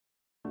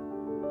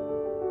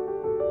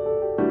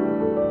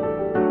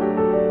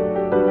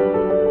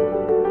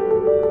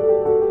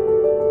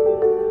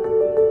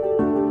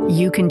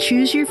You can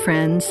choose your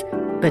friends,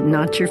 but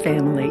not your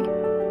family.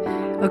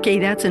 Okay,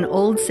 that's an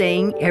old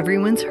saying.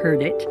 Everyone's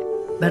heard it.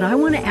 But I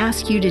want to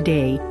ask you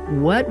today,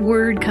 what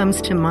word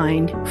comes to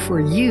mind for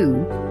you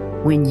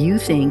when you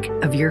think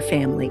of your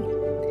family?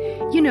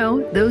 You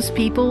know, those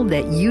people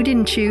that you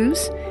didn't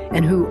choose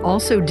and who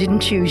also didn't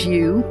choose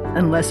you,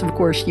 unless, of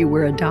course, you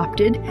were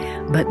adopted,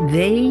 but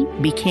they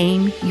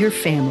became your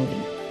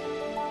family.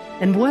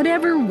 And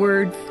whatever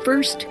word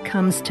first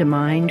comes to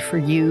mind for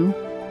you,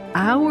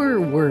 our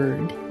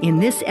word in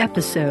this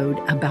episode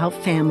about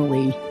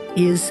family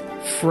is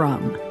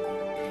from.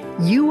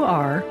 You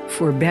are,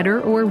 for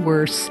better or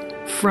worse,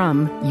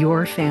 from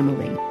your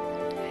family.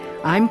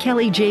 I'm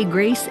Kelly J.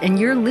 Grace, and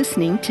you're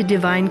listening to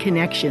Divine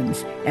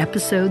Connections,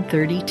 episode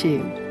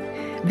 32.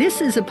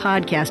 This is a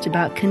podcast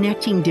about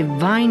connecting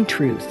divine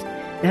truth,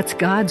 that's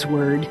God's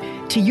word,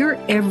 to your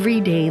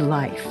everyday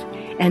life.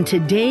 And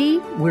today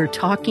we're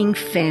talking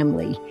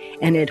family,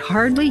 and it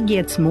hardly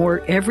gets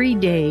more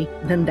everyday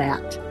than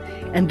that.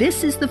 And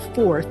this is the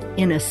fourth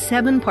in a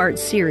 7-part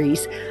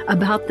series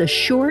about the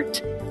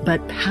short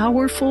but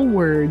powerful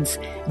words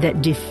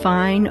that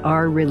define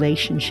our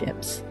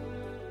relationships.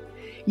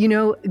 You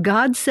know,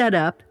 God set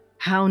up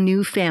how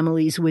new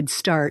families would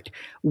start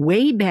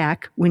way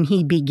back when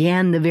He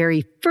began the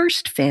very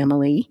first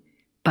family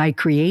by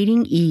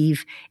creating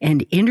Eve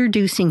and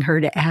introducing her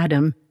to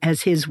Adam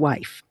as his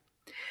wife.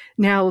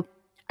 Now,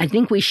 I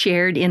think we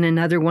shared in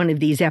another one of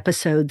these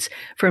episodes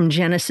from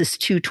Genesis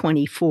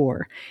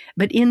 2:24.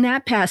 But in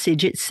that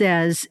passage, it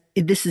says,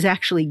 this is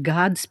actually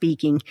God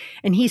speaking,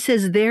 and He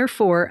says,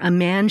 "Therefore, a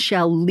man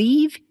shall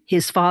leave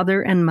his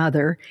father and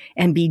mother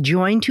and be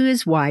joined to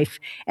his wife,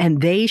 and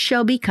they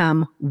shall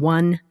become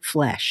one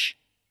flesh."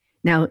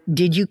 Now,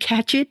 did you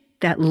catch it?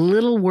 That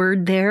little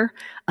word there,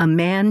 a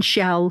man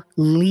shall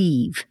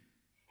leave.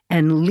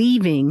 And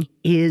leaving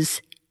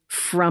is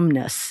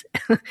fromness.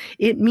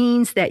 It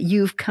means that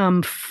you've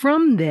come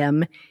from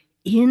them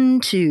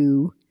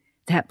into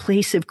that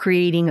place of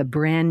creating a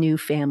brand new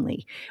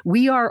family.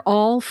 We are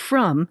all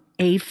from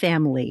a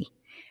family.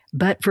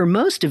 But for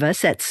most of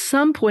us, at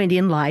some point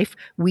in life,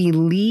 we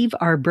leave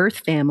our birth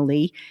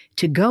family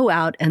to go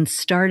out and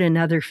start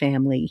another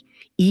family,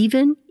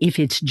 even if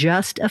it's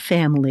just a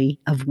family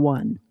of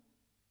one.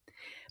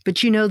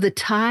 But you know, the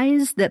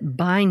ties that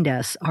bind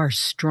us are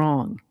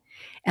strong.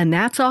 And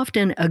that's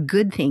often a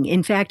good thing.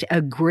 In fact,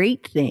 a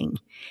great thing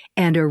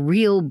and a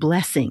real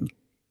blessing.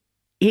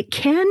 It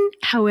can,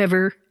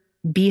 however,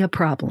 be a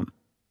problem.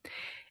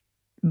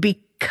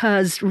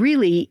 Because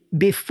really,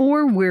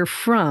 before we're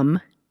from,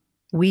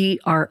 we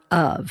are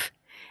of.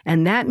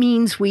 And that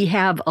means we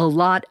have a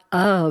lot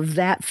of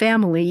that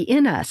family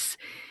in us.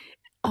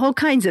 All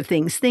kinds of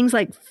things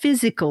like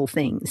physical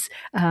things,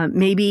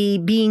 maybe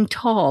being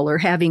tall or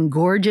having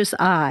gorgeous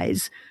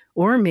eyes,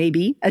 or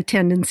maybe a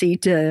tendency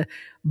to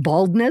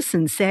baldness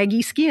and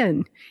saggy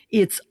skin.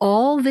 It's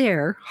all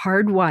there,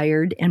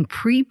 hardwired and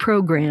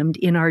pre-programmed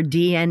in our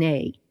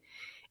DNA.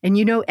 And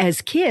you know,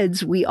 as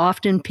kids, we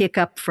often pick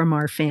up from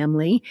our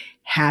family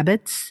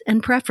habits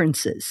and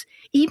preferences,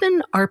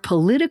 even our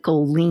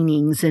political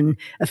leanings and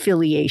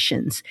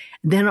affiliations,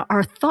 then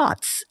our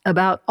thoughts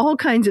about all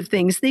kinds of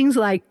things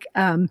like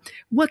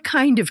what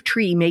kind of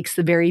tree makes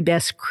the very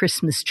best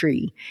Christmas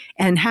tree,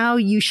 and how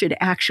you should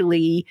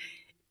actually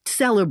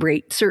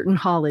celebrate certain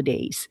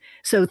holidays.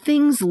 So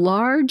things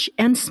large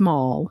and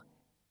small,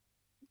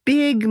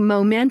 big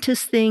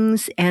momentous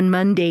things and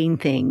mundane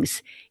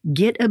things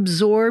get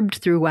absorbed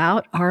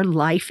throughout our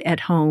life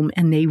at home,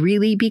 and they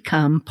really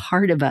become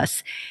part of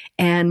us.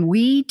 And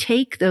we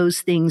take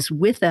those things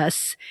with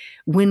us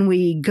when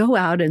we go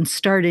out and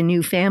start a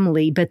new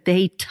family, but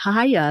they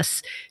tie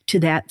us to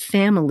that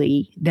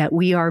family that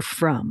we are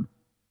from.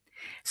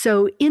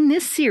 So in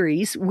this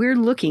series, we're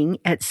looking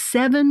at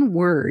 7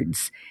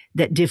 words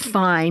that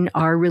define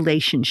our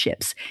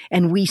relationships.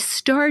 And we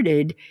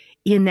started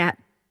in that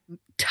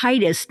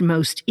tightest,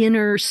 most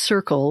inner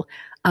circle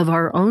of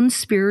our own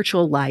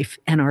spiritual life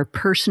and our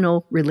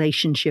personal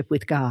relationship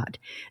with God.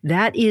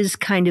 That is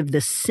kind of the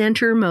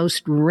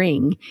centermost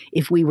ring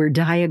if we were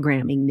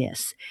diagramming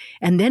this.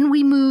 And then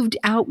we moved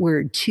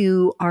outward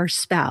to our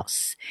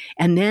spouse.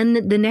 And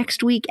then the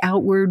next week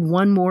outward,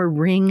 one more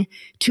ring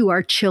to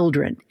our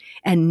children.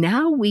 And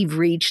now we've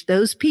reached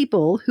those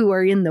people who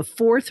are in the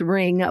 4th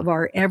ring of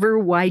our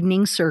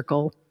ever-widening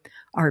circle,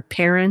 our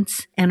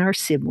parents and our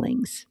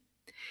siblings.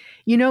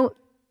 You know,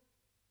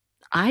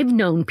 I've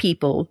known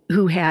people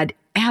who had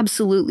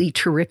absolutely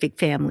terrific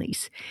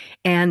families,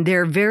 and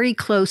they're very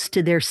close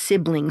to their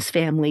siblings'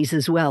 families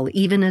as well,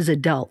 even as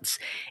adults.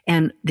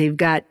 And they've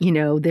got, you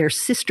know, their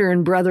sister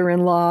and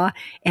brother-in-law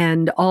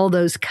and all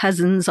those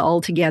cousins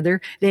all together.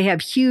 They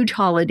have huge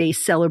holiday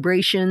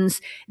celebrations.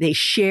 They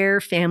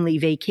share family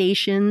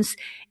vacations.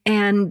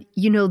 And,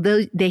 you know,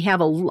 they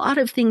have a lot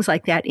of things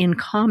like that in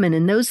common.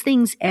 And those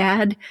things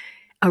add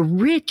a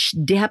rich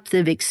depth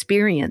of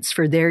experience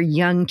for their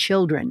young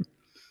children.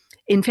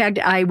 In fact,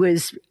 I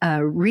was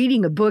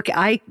reading a book.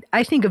 I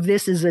think of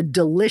this as a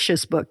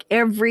delicious book.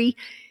 Every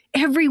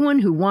everyone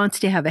who wants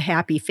to have a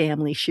happy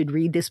family should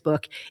read this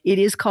book. It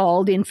is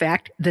called, in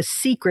fact, The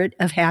Secret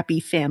of Happy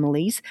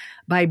Families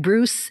by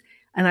Bruce,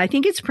 and I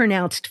think it's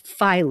pronounced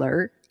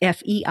Feiler,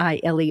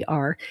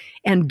 Feiler.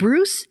 And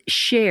Bruce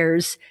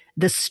shares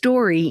the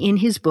story in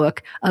his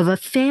book of a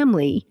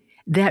family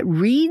that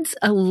reads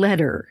a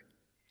letter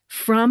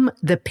from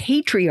the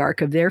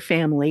patriarch of their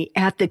family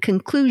at the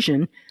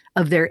conclusion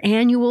of their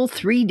annual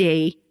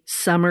 3-day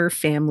summer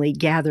family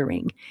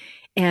gathering.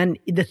 And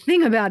the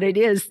thing about it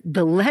is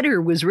the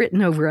letter was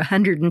written over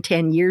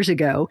 110 years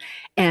ago,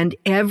 and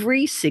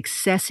every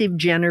successive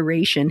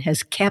generation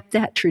has kept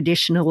that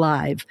tradition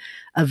alive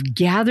of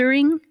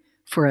gathering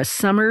for a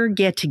summer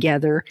get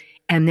together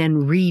and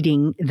then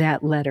reading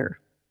that letter.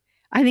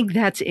 I think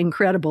that's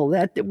incredible.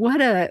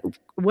 What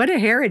a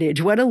heritage,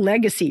 what a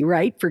legacy,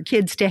 right? For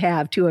kids to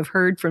have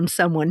heard from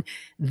someone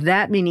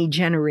that many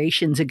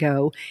generations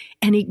ago.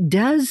 And it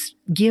does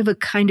give a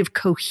kind of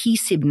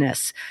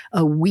cohesiveness,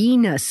 a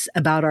we-ness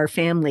about our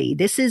family.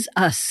 This is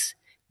us.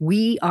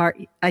 We are,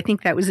 I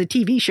think that was a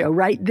TV show,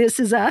 right? This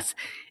is us.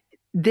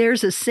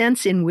 There's a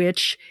sense in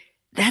which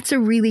that's a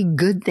really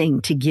good thing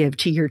to give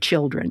to your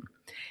children.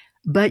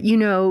 But, you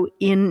know,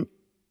 in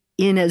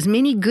as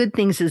many good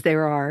things as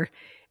there are,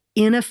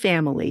 in a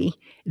family,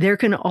 there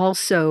can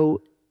also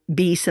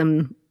be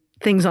some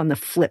things on the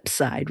flip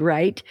side,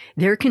 right?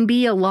 There can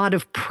be a lot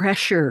of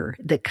pressure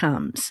that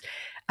comes,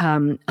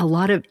 a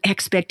lot of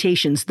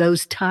expectations.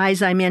 Those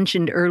ties I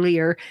mentioned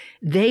earlier,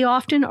 they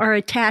often are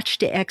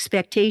attached to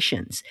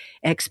expectations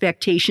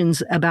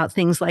about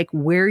things like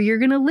where you're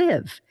going to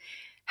live,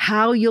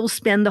 how you'll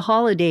spend the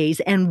holidays,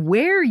 and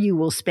where you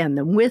will spend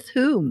them, with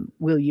whom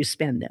will you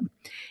spend them,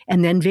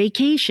 and then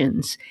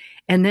vacations.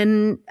 And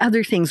then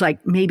other things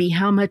like maybe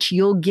how much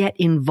you'll get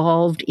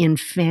involved in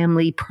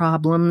family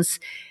problems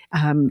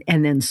and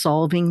then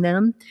solving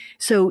them.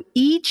 So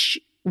each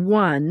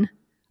one,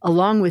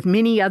 along with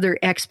many other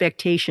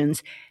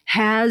expectations,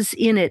 has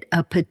in it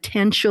a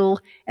potential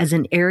as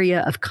an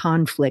area of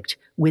conflict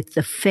with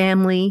the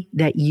family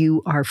that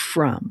you are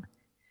from.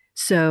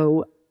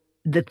 So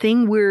the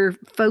thing we're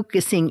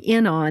focusing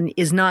in on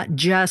is not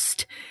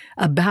just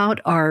about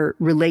our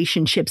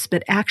relationships,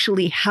 but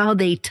actually how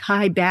they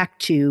tie back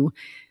to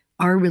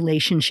our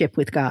relationship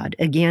with God.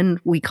 Again,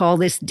 we call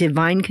this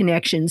divine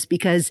connections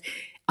because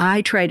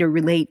I try to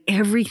relate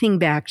everything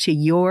back to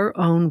your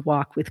own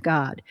walk with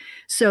God.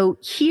 So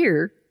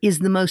here is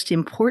the most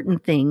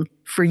important thing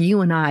for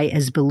you and I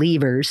as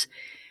believers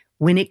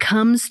when it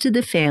comes to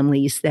the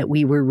families that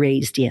we were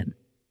raised in.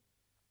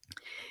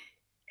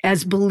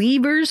 As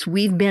believers,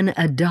 we've been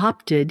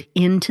adopted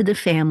into the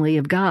family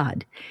of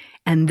God.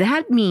 And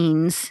that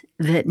means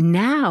that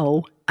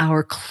now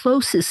our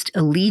closest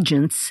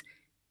allegiance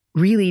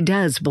really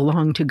does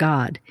belong to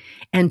God.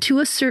 And to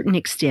a certain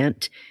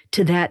extent,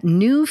 to that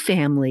new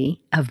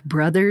family of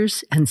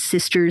brothers and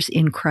sisters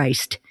in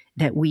Christ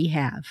that we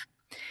have.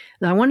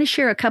 Now, I want to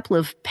share a couple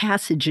of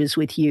passages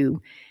with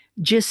you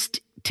just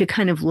to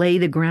kind of lay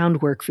the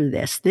groundwork for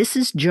this. This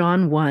is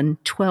John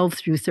 1:12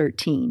 through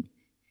 13.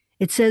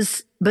 It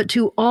says, "But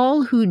to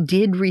all who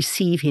did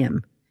receive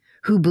him,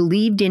 who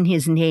believed in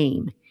his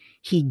name,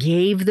 he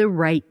gave the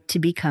right to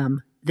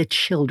become the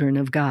children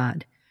of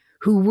God,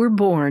 who were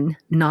born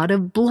not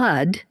of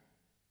blood,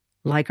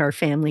 like our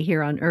family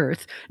here on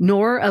earth,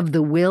 nor of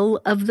the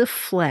will of the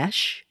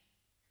flesh,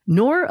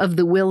 nor of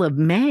the will of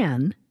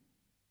man,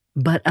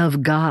 but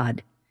of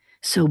God."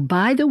 So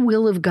by the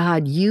will of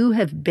God, you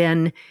have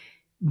been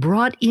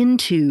brought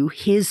into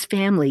his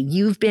family.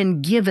 You've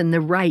been given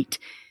the right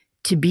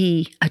to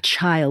be a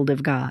child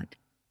of God.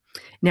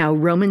 Now,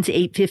 Romans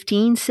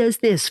 8:15 says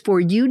this, "For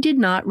you did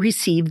not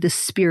receive the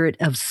spirit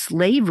of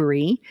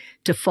slavery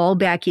to fall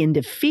back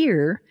into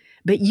fear,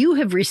 but you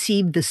have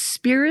received the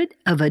spirit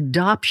of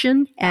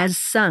adoption as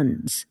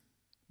sons,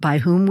 by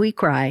whom we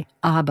cry,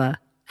 Abba,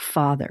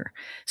 Father."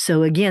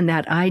 So again,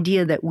 that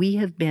idea that we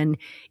have been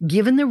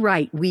given the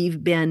right,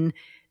 we've been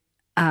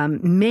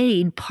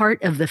made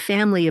part of the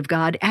family of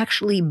God,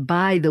 actually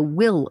by the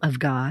will of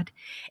God,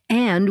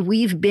 and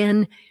we've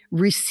been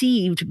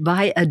received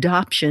by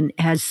adoption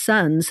as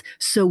sons,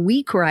 so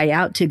we cry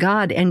out to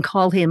God and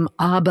call him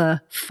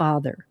Abba,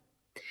 Father.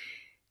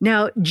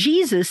 Now,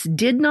 Jesus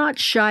did not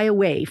shy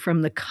away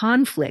from the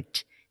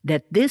conflict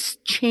that this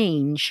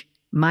change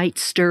might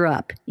stir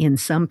up in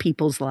some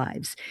people's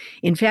lives.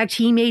 In fact,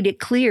 he made it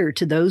clear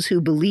to those who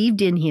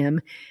believed in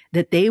him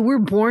that they were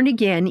born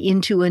again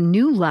into a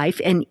new life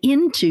and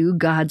into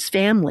God's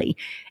family.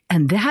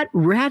 And that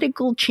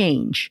radical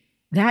change,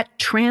 that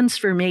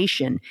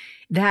transformation,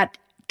 that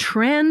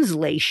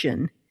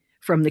translation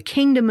from the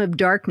kingdom of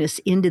darkness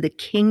into the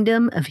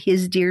kingdom of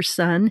his dear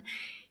Son,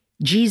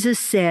 Jesus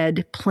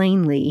said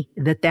plainly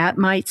that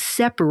might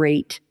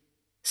separate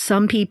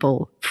some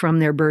people from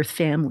their birth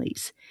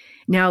families.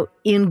 Now,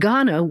 in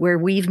Ghana, where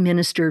we've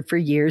ministered for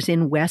years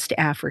in West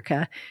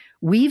Africa,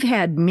 we've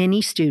had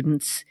many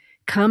students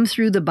come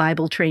through the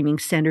Bible Training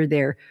Center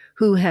there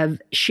who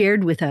have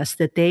shared with us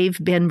that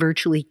they've been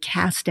virtually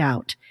cast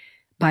out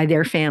by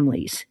their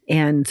families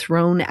and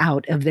thrown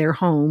out of their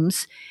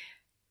homes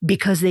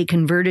because they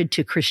converted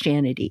to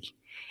Christianity.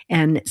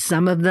 And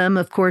some of them,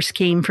 of course,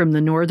 came from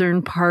the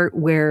northern part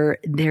where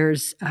there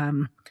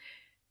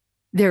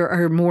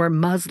are more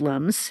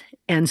Muslims.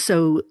 And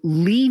so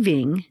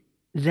leaving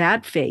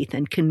that faith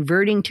and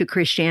converting to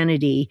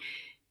Christianity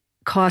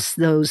costs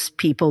those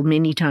people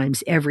many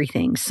times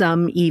everything,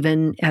 some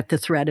even at the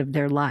threat of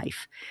their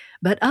life.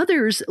 But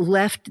others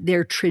left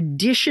their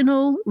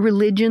traditional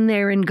religion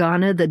there in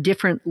Ghana, the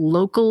different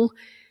local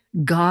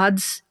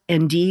gods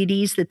and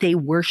deities that they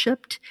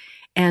worshiped.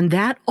 And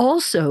that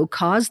also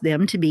caused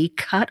them to be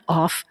cut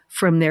off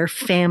from their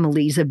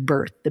families of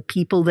birth, the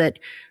people that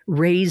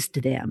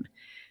raised them.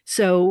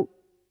 So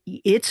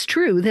it's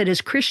true that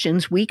as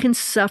Christians, we can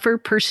suffer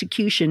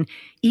persecution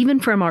even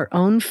from our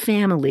own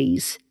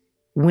families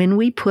when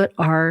we put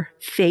our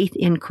faith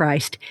in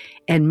Christ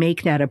and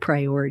make that a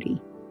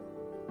priority.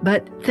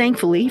 But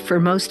thankfully, for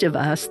most of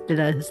us,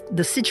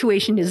 the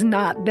situation is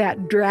not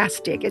that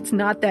drastic. It's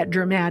not that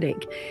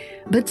dramatic.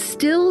 But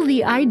still,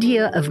 the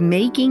idea of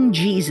making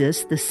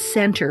Jesus the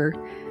center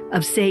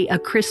of, say, a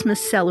Christmas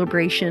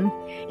celebration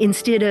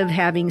instead of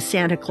having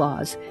Santa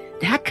Claus,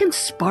 that can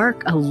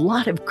spark a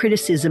lot of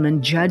criticism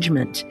and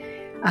judgment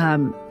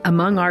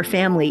among our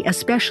family,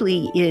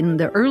 especially in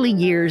the early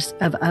years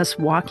of us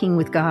walking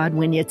with God,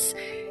 when it's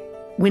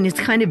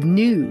kind of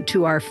new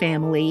to our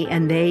family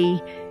and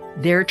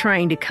they're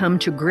trying to come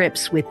to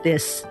grips with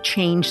this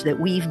change that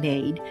we've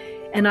made.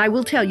 And I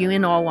will tell you,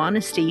 in all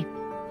honesty,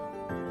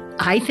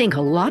 I think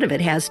a lot of it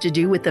has to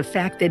do with the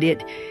fact that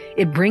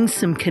it brings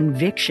some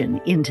conviction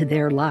into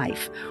their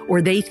life,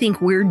 or they think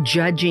we're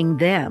judging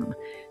them.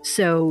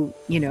 So,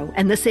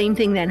 and the same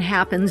thing then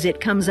happens,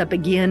 it comes up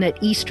again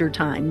at Easter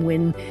time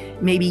when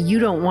maybe you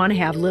don't want to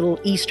have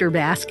little Easter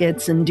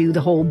baskets and do the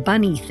whole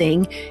bunny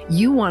thing.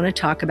 You want to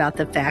talk about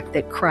the fact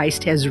that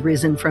Christ has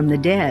risen from the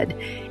dead.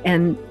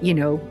 And,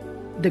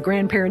 the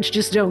grandparents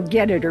just don't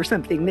get it or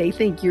something. They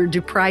think you're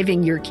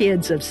depriving your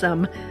kids of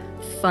some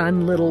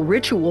fun little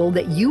ritual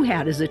that you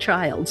had as a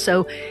child.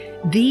 So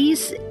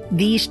these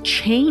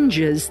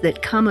changes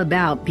that come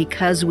about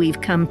because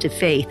we've come to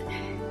faith,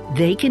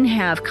 they can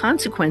have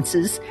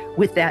consequences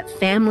with that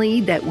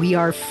family that we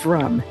are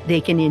from.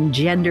 They can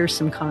engender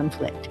some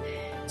conflict.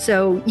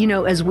 So,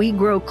 as we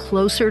grow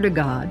closer to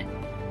God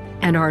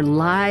and our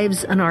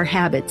lives and our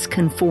habits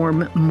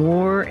conform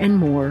more and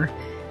more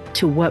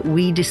to what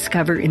we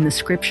discover in the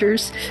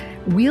scriptures,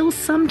 we'll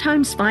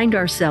sometimes find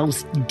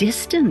ourselves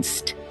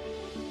distanced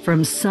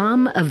from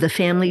some of the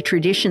family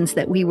traditions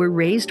that we were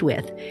raised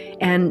with.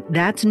 And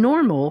that's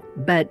normal,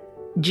 but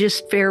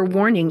just fair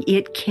warning,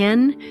 it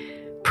can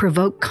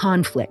provoke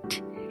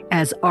conflict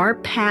as our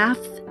path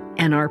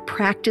and our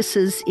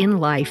practices in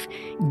life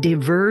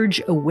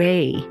diverge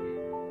away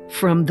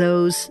from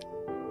those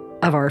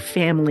of our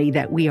family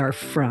that we are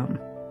from.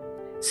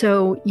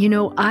 So,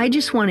 I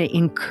just want to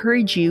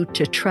encourage you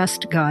to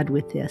trust God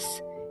with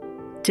this,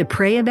 to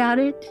pray about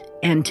it,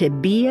 and to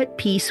be at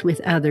peace with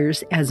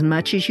others as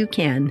much as you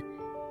can,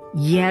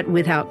 yet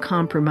without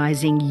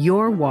compromising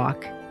your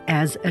walk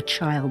as a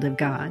child of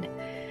God.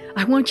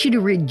 I want you to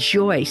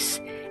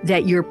rejoice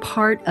that you're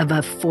part of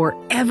a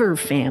forever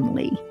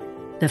family,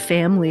 the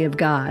family of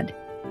God,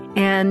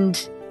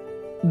 and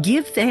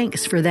give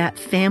thanks for that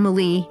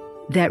family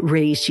that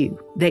raised you,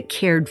 that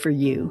cared for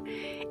you,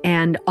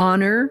 and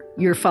honor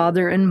your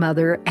father and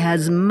mother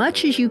as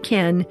much as you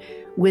can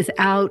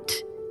without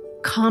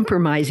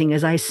compromising,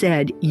 as I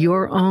said,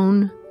 your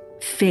own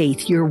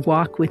faith, your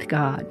walk with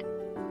God.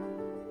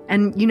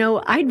 And,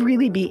 I'd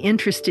really be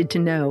interested to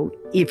know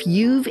if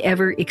you've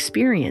ever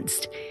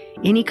experienced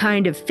any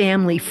kind of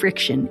family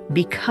friction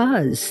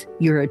because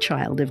you're a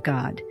child of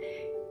God,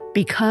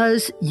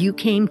 because you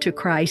came to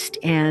Christ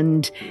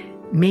and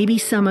maybe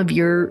some of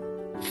your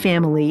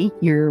family,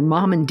 your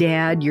mom and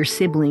dad, your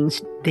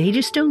siblings, they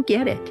just don't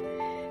get it.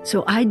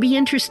 So I'd be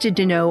interested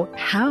to know,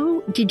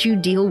 how did you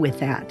deal with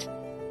that?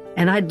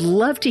 And I'd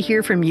love to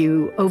hear from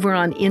you over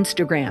on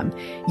Instagram.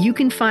 You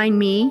can find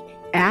me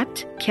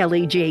at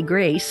Kelly J.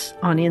 Grace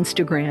on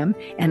Instagram,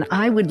 and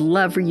I would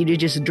love for you to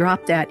just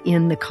drop that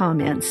in the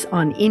comments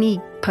on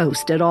any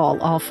post at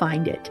all. I'll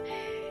find it.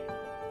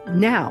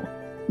 Now,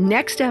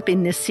 next up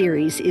in this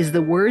series is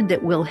the word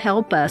that will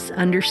help us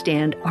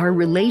understand our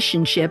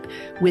relationship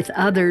with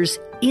others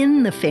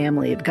in the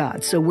family of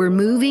God. So we're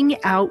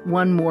moving out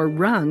one more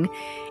rung,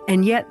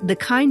 and yet the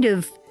kind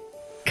of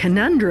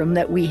conundrum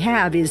that we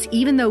have is,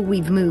 even though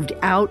we've moved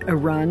out a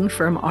rung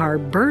from our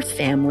birth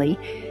family,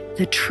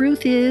 the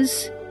truth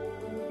is,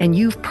 and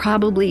you've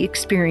probably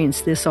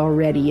experienced this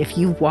already if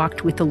you've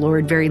walked with the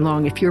Lord very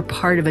long, if you're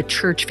part of a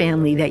church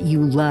family that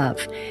you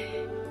love,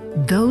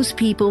 those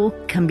people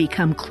can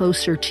become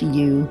closer to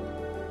you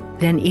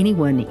than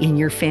anyone in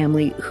your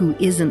family who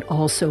isn't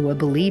also a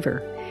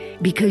believer,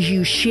 because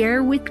you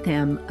share with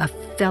them a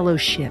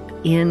fellowship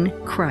in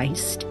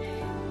Christ,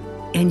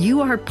 and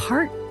you are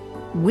part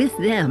with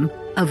them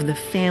of the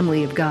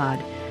family of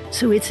God.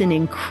 So it's an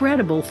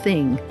incredible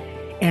thing.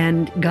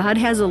 And God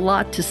has a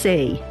lot to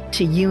say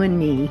to you and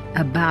me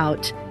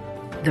about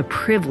the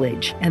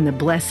privilege and the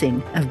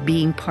blessing of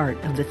being part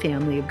of the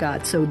family of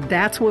God. So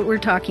that's what we're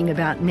talking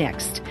about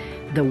next.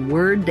 The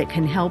word that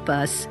can help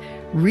us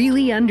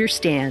really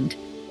understand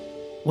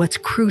what's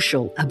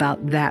crucial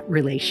about that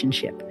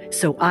relationship.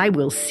 So I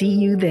will see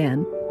you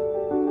then.